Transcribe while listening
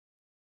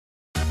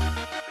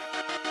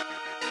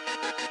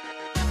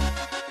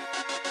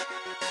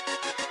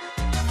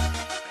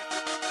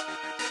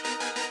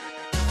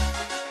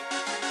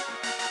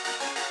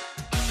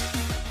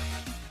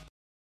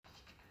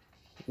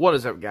What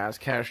is up, guys?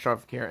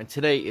 Catastrophic here, and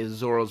today is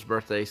Zoro's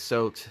birthday,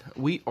 so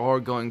we are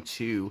going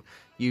to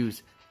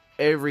use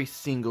every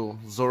single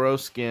Zoro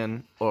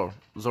skin or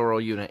Zoro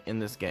unit in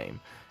this game.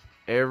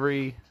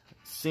 Every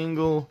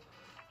single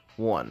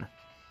one.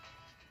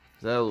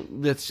 So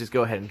let's just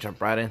go ahead and jump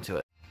right into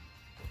it.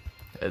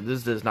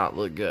 This does not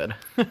look good.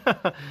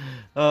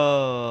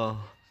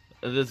 Oh,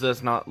 this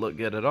does not look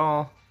good at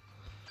all.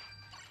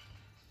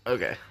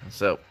 Okay,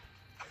 so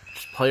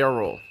just play our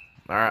role.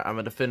 Alright, I'm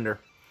a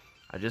defender.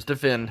 I just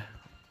defend.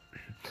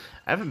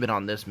 I haven't been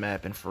on this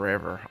map in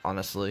forever,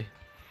 honestly.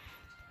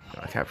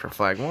 I capture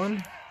flag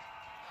 1.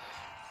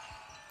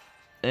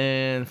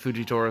 And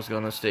Fujitora is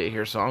going to stay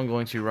here, so I'm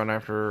going to run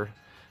after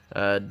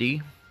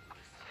D.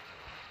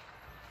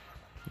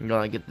 I'm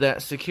going to get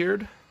that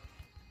secured.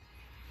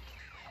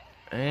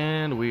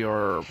 And we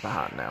are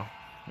behind now.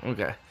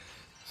 Okay.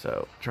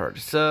 So, charge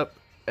this up.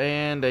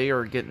 And they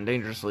are getting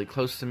dangerously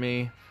close to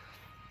me.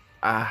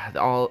 I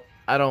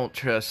don't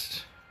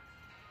trust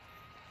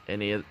I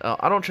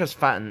don't trust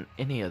fighting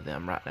any of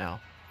them right now.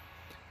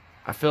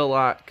 I feel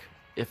like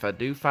if I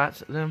do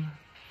fight them,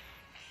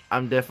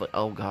 I'm definitely...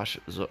 Oh gosh,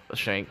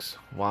 Shanks,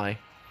 why?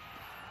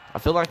 I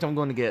feel like I'm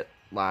going to get,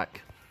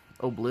 like,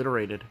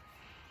 obliterated,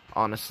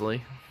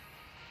 honestly.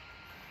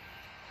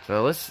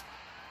 So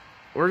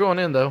we're going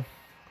in, though.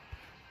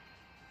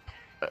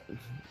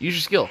 Use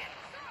your skill.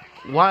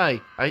 Why?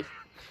 I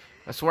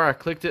swear I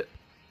clicked it.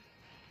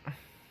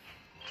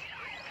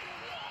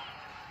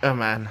 Oh,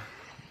 man.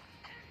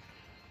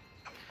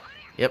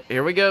 Yep,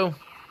 here we go.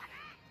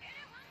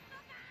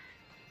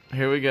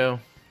 Here we go.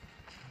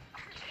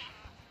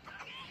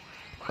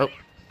 Oh,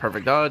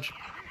 perfect dodge.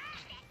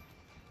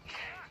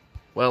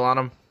 Well on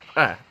him.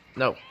 Ah,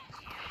 no.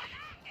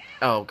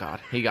 Oh, God,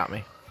 he got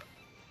me.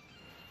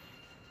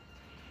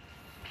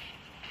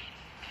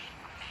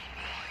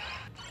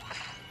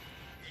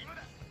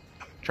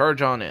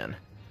 Charge on in.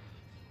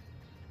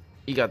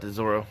 You got the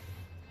Zoro.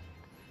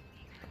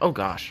 Oh,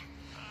 gosh.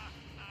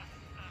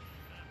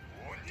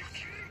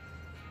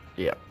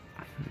 Yep,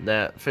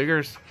 that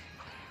figures.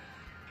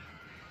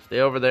 Stay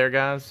over there,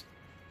 guys.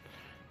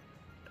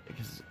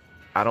 Because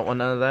I don't want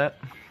none of that.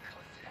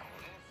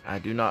 I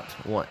do not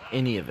want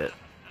any of it.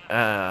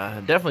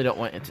 Definitely don't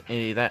want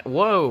any of that.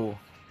 Whoa!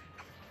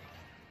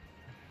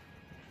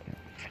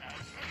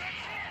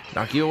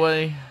 Knock you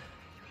away.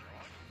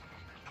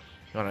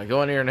 Gonna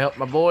go in here and help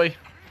my boy.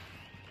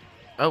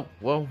 Oh,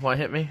 whoa, why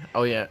hit me?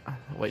 Oh, yeah.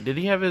 Wait, did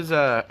he have his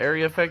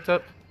area effect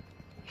up?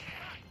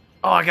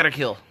 Oh, I got a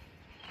kill.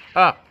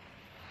 Ah.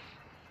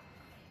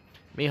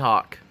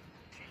 Mihawk.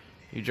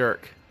 You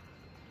jerk.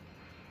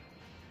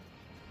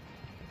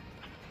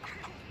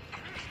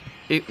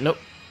 Nope.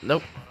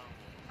 Nope.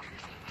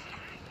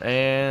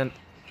 And...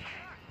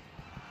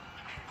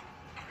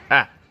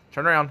 Ah.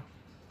 Turn around.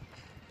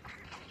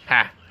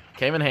 Ha.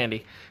 Came in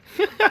handy.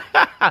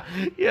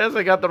 Yes,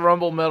 I got the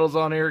rumble medals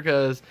on here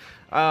because...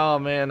 Oh,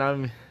 man,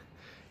 I'm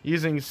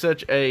using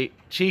such a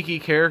cheeky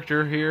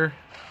character here.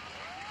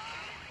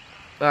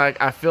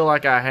 Like, I feel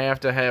like I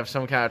have to have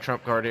some kind of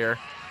trump card here.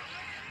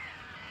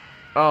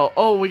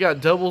 Oh, we got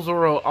double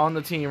Zoro on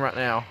the team right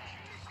now.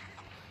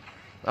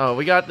 Oh,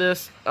 we got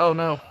this. Oh,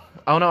 no.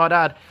 Oh, no, I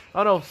died.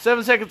 Oh, no.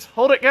 7 seconds.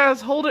 Hold it,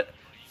 guys. Hold it.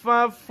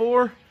 5,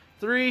 4,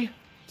 3,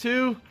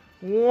 2,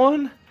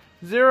 1,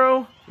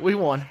 0. We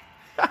won.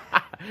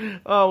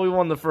 Oh, we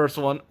won the first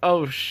one.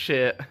 Oh,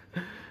 shit.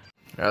 All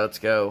right, let's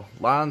go.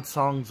 Lion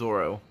Song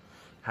Zoro.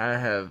 I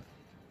have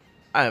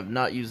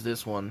not used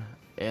this one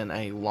in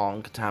a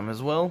long time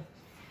as well.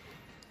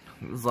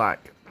 It was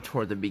like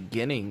toward the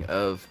beginning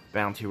of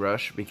Bounty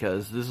Rush,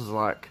 because this is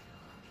like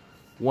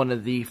one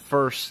of the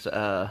first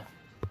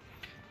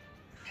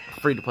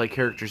free-to-play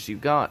characters you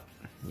got.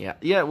 Yeah,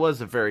 it was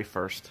the very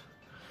first.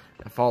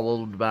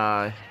 Followed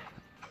by,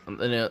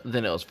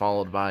 then it was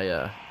followed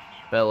by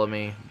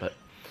Bellamy, but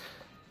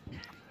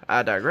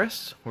I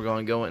digress. We're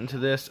going to go into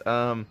this.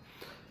 Yeah,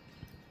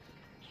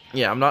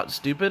 I'm not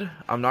stupid.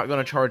 I'm not going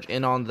to charge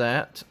in on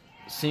that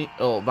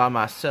by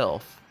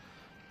myself.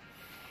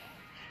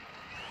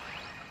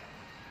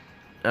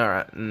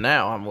 Alright,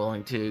 now I'm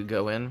willing to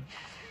go in.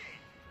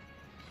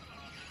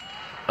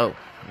 Oh,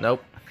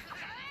 nope.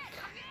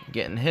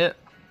 Getting hit.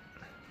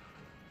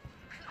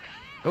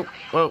 Oh,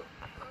 whoa.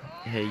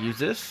 Hey, use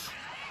this.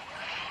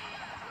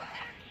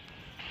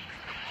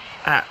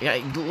 Ah, yeah,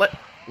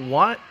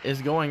 what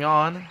is going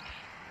on?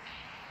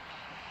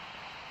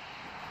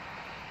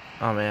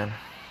 Oh, man.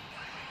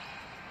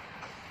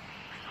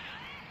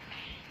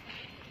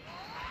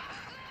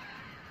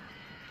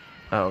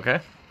 Oh,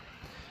 okay.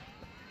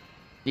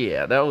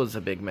 Yeah, that was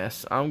a big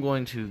mess. I'm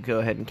going to go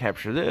ahead and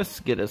capture this,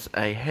 get us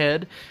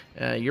ahead.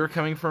 You're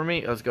coming for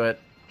me. Let's go ahead.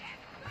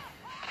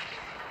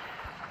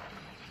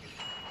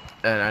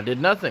 And I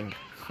did nothing.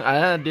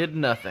 I did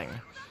nothing.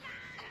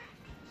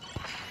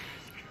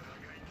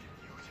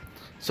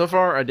 So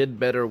far, I did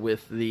better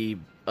with the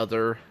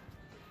other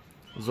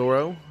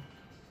Zoro.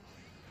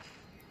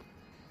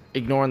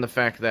 Ignoring the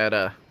fact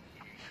that,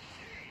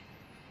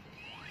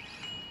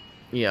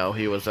 you know,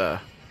 he was,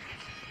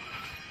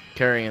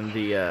 carrying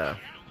the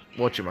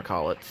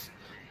whatchamacallits,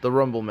 the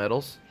Rumble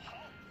medals.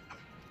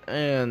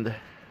 And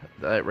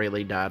that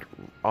really died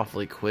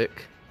awfully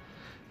quick,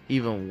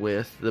 even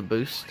with the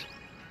boost.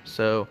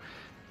 So,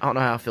 I don't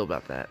know how I feel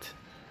about that.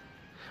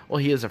 Well,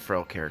 he is a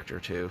frail character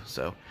too,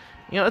 so,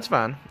 you know, it's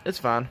fine. It's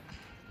fine.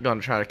 I'm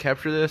gonna try to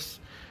capture this.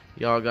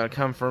 Y'all gotta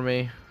come for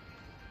me.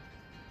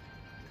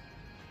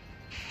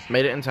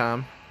 Made it in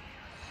time.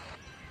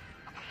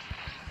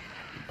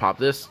 Pop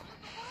this.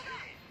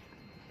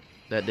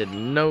 That did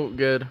no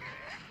good.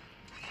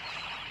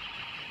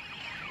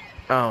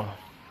 Oh.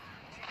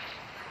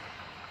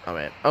 Oh,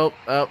 man. Oh,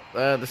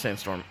 the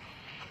sandstorm.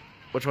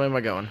 Which way am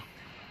I going?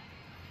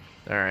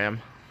 There I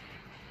am.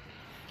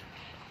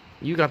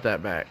 You got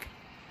that back.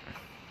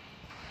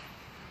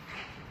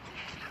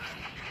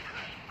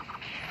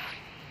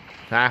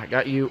 Ah,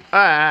 got you.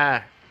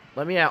 Ah!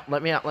 Let me out,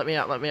 let me out, let me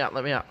out, let me out,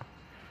 let me out.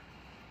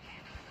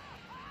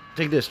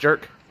 Take this,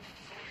 jerk.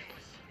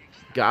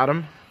 Got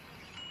him.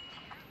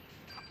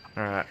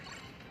 Alright.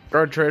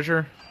 Guard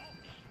treasure.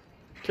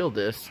 Kill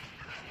this.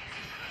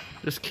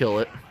 Just kill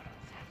it.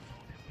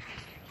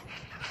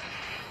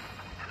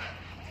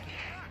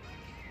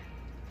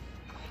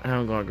 And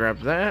I'm gonna grab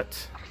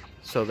that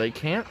so they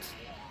can't.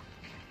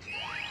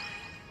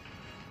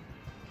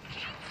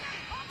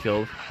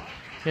 Killed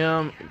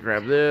him.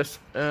 Grab this.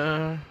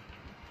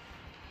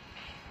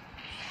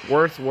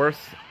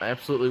 Worth.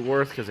 Absolutely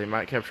worth, because they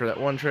might capture that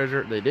one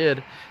treasure. They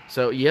did.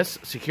 So, yes,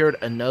 secured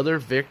another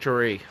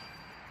victory.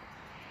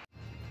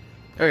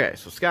 Okay,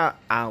 so Sky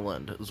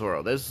Island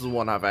Zoro. This is the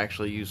one I've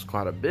actually used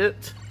quite a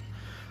bit.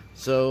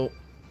 So,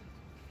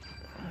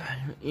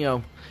 you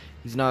know,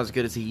 he's not as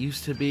good as he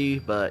used to be,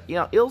 but, you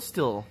know, it'll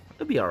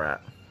be alright.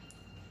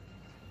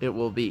 It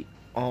will be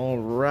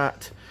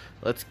alright.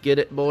 Let's get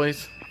it,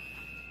 boys.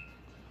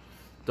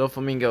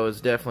 Doflamingo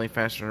is definitely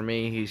faster than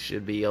me. He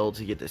should be able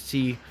to get to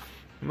sea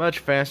much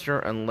faster,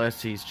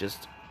 unless he's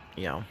just,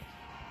 you know,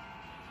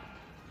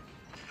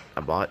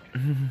 a bot.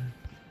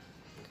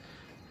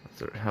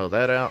 Let's throw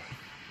that out.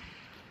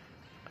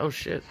 Oh,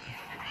 shit.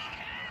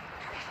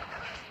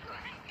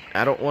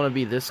 I don't want to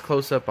be this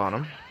close up on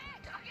him.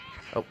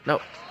 Oh, no.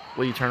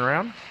 Will you turn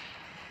around?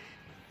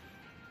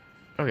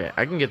 Okay,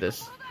 I can get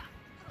this.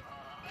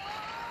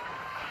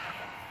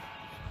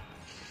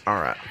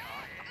 Alright.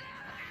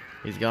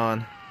 He's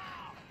gone.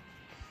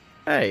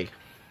 Hey.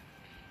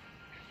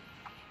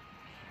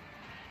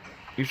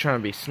 You trying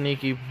to be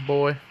sneaky,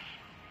 boy?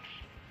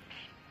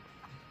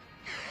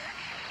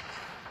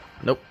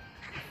 Nope.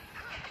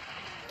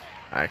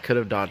 I could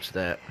have dodged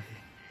that.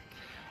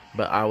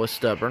 But I was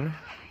stubborn.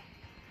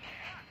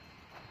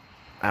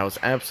 I was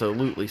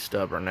absolutely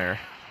stubborn there.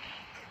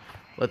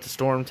 Let the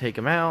storm take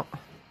him out.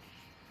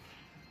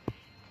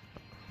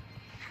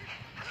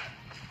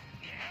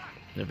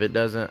 If it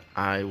doesn't,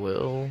 I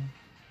will...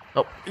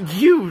 Oh,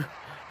 you!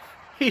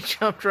 He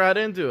jumped right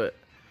into it.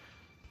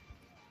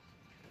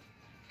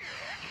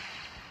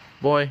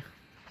 Boy.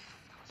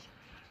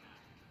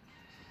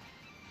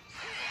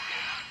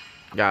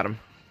 Got him.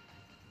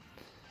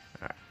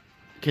 Alright.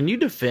 Can you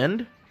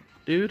defend,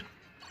 dude?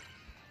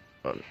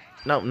 Oh,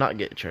 no, not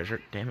get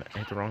treasure. Damn it, I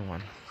hit the wrong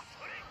one.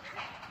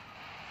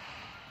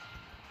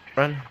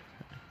 Run.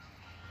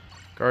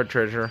 Guard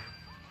treasure.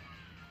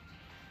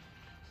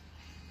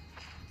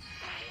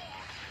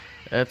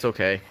 That's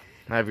okay.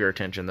 I have your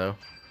attention, though.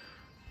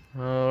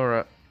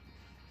 Alright.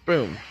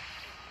 Boom.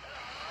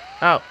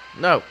 Oh,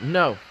 no,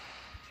 no.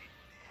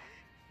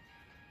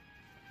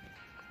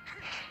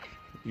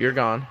 You're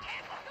gone.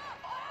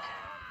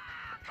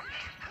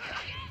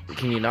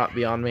 Can you not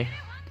be on me?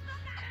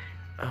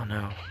 Oh,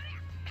 no.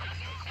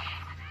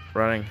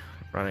 Running.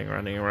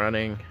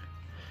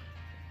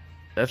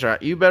 That's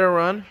right. You better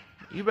run.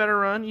 You better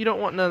run. You don't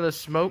want none of this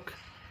smoke.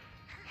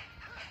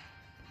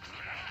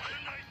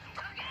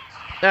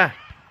 Ah.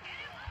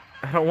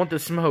 I don't want the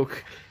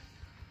smoke.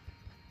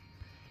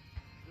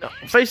 No,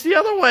 face the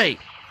other way.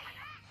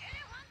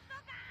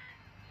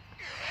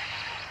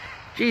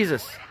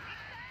 Jesus.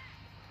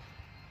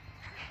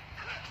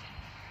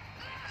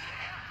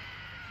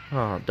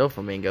 Oh,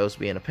 Doflamingo's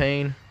being a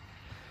pain.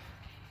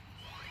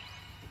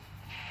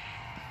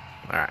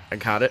 Alright, I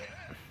caught it.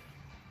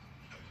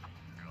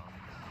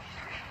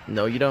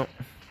 No, you don't.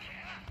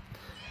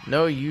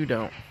 No, you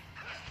don't.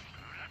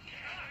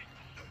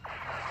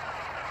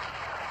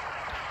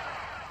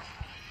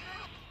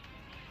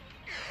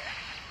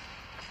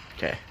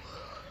 Okay.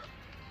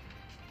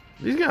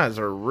 These guys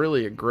are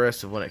really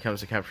aggressive when it comes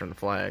to capturing the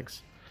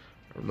flags.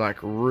 Like,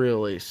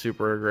 really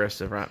super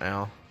aggressive right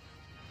now.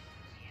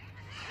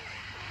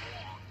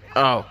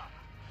 Oh.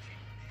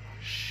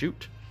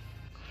 Shoot.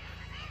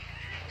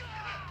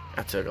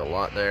 I took a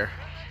lot there.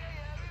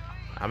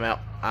 I'm out.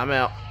 I'm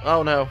out.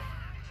 Oh, no.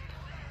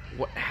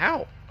 What?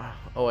 How?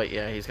 Oh, wait,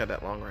 yeah, he's got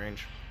that long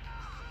range.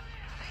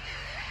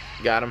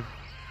 Got him.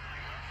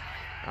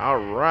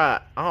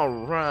 Alright.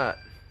 Alright.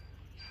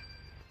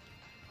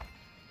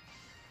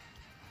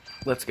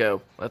 Let's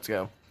go. Let's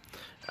go.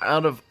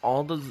 Out of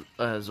all the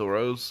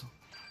Zoros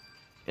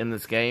in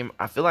this game,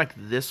 I feel like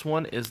this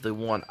one is the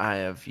one I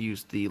have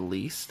used the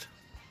least.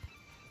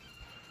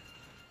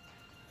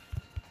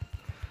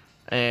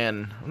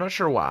 And I'm not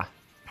sure why.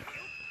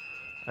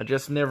 I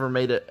just never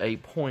made it a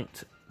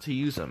point to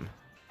use them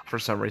for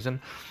some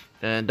reason.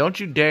 And don't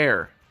you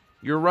dare.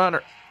 You're a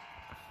runner.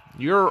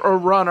 You're a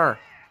runner.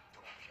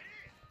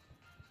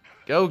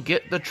 Go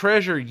get the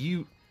treasure,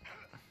 you...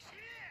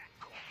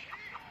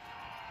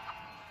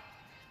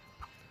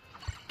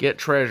 Get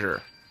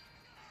treasure.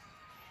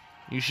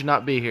 You should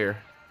not be here.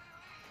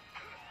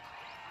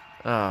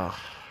 Oh.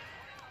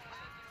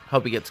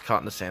 Hope he gets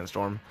caught in the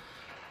sandstorm.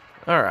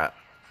 Alright.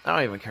 I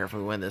don't even care if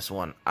we win this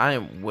one. I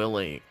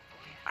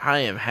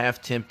am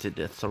half tempted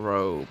to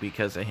throw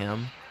because of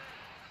him.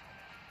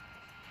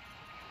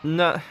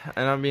 No,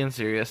 and I'm being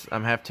serious.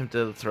 I'm half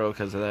tempted to throw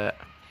because of that.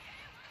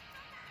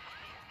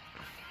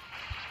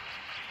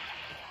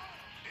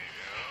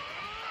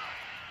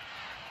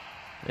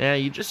 Yeah,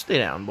 you just stay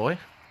down, boy.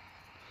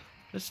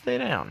 Just stay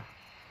down.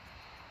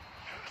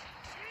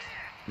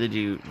 Did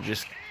you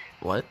just...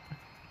 What?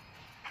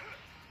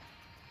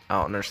 I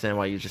don't understand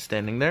why you're just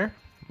standing there.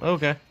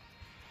 Okay.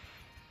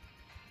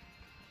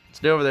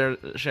 Stay over there,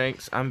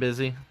 Shanks. I'm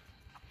busy.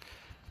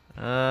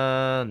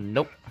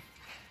 Nope.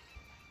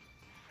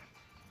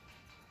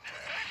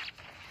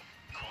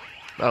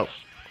 Oh.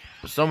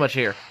 There's so much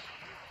here.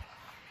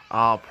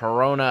 Oh,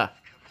 Perona.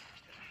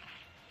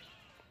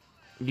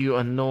 You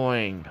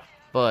annoying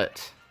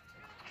butt.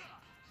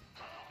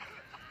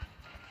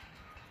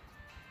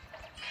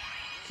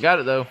 Got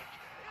it, though.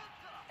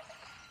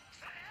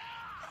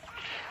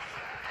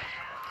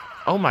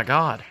 Oh, my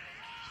God.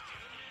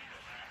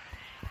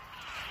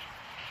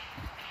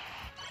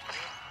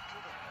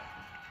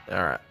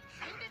 Alright.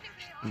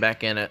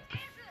 Back in it.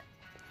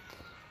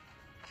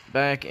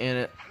 Back in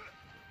it.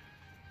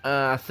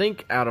 I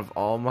think out of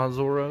all my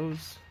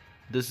Zoros,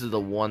 this is the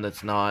one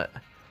that's not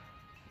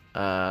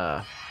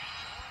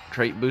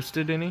trait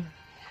boosted any.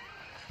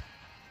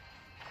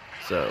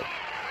 So,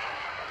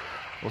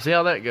 we'll see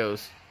how that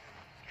goes.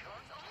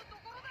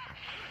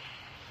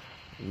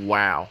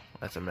 Wow,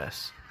 that's a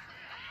mess.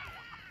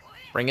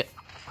 Bring it.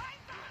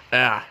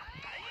 Ah.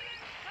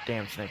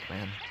 Damn Snake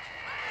Man.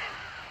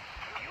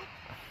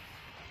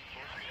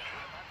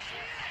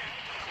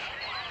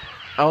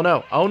 Oh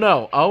no, oh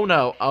no, oh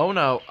no, oh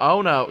no,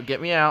 oh no.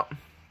 Get me out.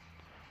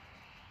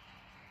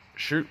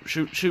 Shoot,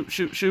 shoot, shoot,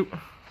 shoot, shoot.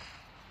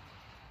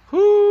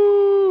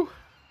 Whoo!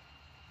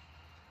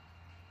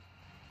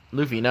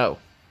 Luffy, no.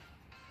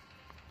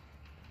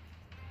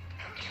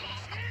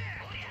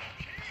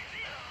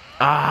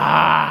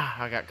 Ah!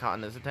 I got caught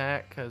in his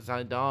attack because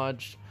I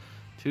dodged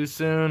too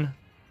soon.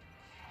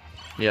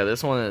 Yeah,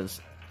 this one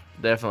is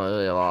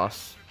definitely a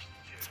loss.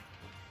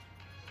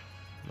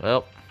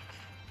 Well.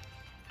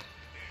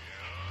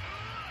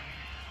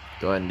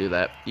 Go ahead and do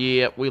that.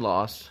 Yep, we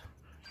lost.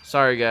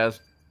 Sorry, guys.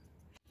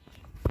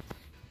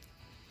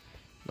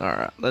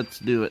 Alright, let's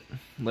do it.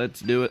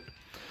 Let's do it.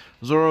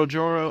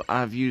 Zoro,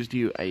 I've used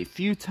you a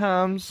few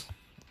times.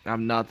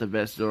 I'm not the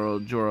best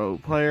Zoro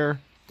player.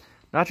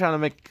 Not trying to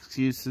make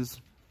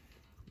excuses.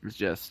 It's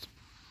just,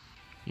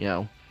 you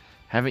know,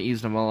 haven't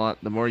used them a lot.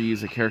 The more you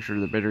use a character,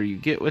 the better you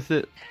get with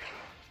it.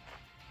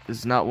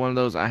 It's not one of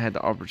those I had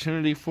the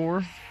opportunity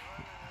for.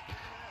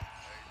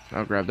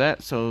 I'll grab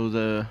that so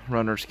the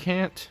runners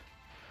can't.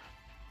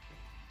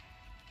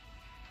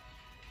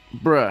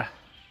 Bruh.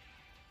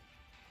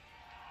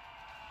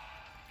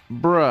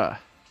 Bruh.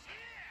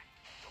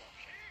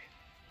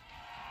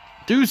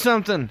 Do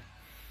something.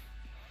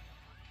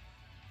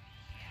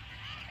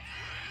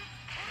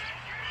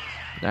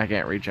 I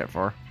can't reach that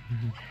far.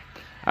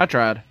 I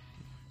tried.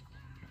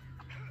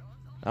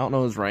 I don't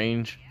know his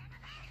range.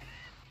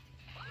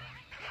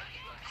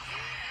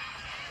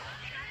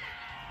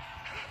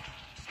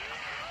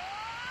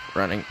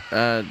 Running.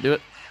 Do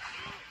it.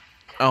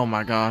 Oh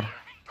my god.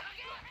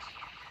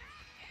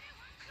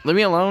 Leave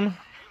me alone.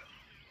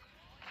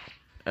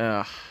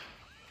 Ugh.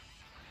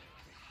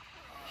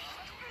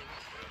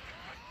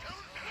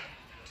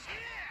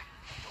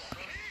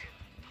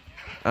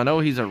 I know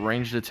he's a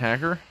ranged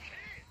attacker.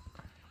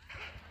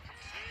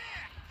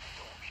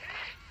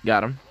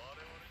 Got him.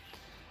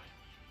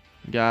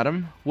 Got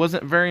him.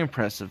 Wasn't very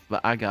impressive,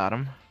 but I got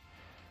him.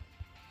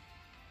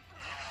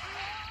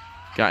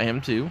 Got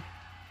him too.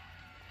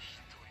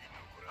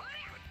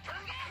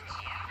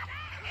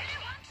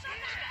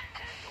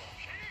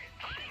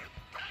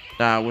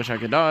 I wish I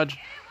could dodge.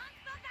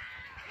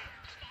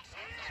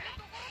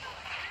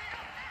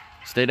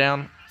 Stay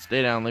down.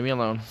 Stay down. Leave me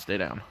alone. Stay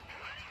down.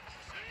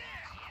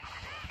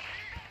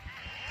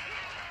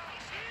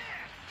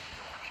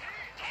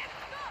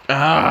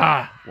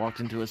 Ah! Walked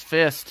into his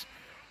fist.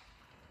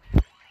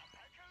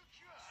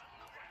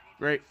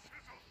 Great.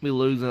 We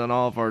losing on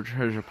all of our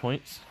treasure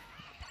points.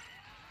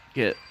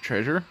 Get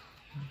treasure.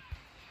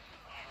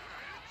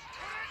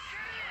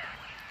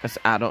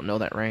 I don't know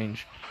that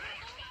range.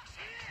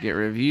 Get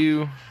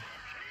review.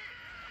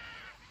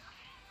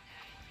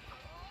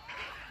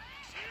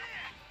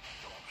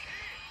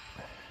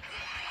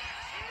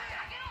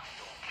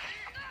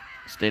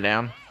 Stay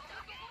down.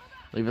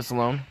 Leave us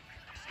alone.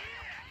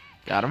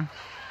 Got him.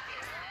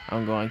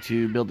 I'm going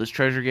to build this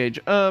treasure gauge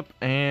up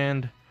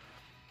and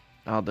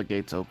Oh, the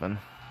gate's open.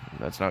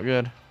 That's not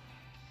good.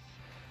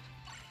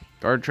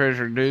 Guard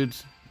treasure,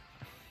 dudes.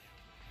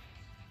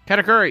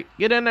 Katakuri,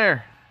 get in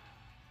there.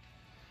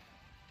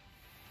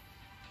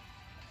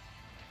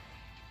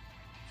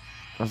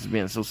 This is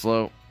being so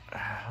slow.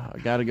 I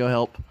gotta go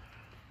help.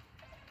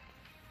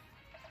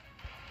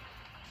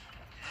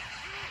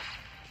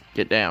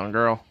 Get down,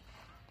 girl.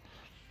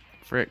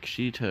 Frick,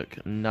 she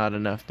took not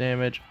enough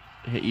damage.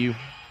 Hit you.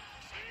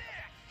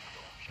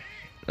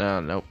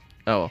 Nope.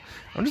 Oh,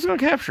 I'm just gonna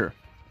capture.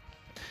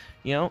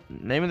 You know,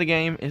 name of the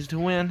game is to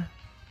win.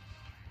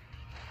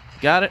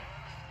 Got it?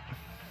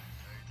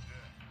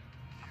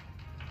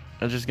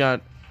 I just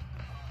got...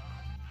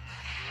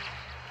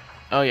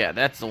 Oh yeah,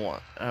 that's the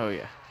one. Oh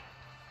yeah.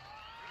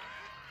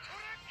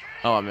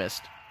 Oh, I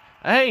missed.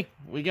 Hey,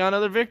 we got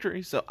another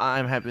victory, so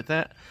I'm happy with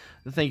that.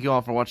 Thank you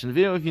all for watching the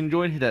video. If you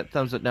enjoyed, hit that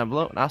thumbs up down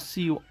below, and I'll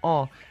see you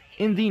all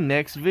in the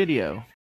next video.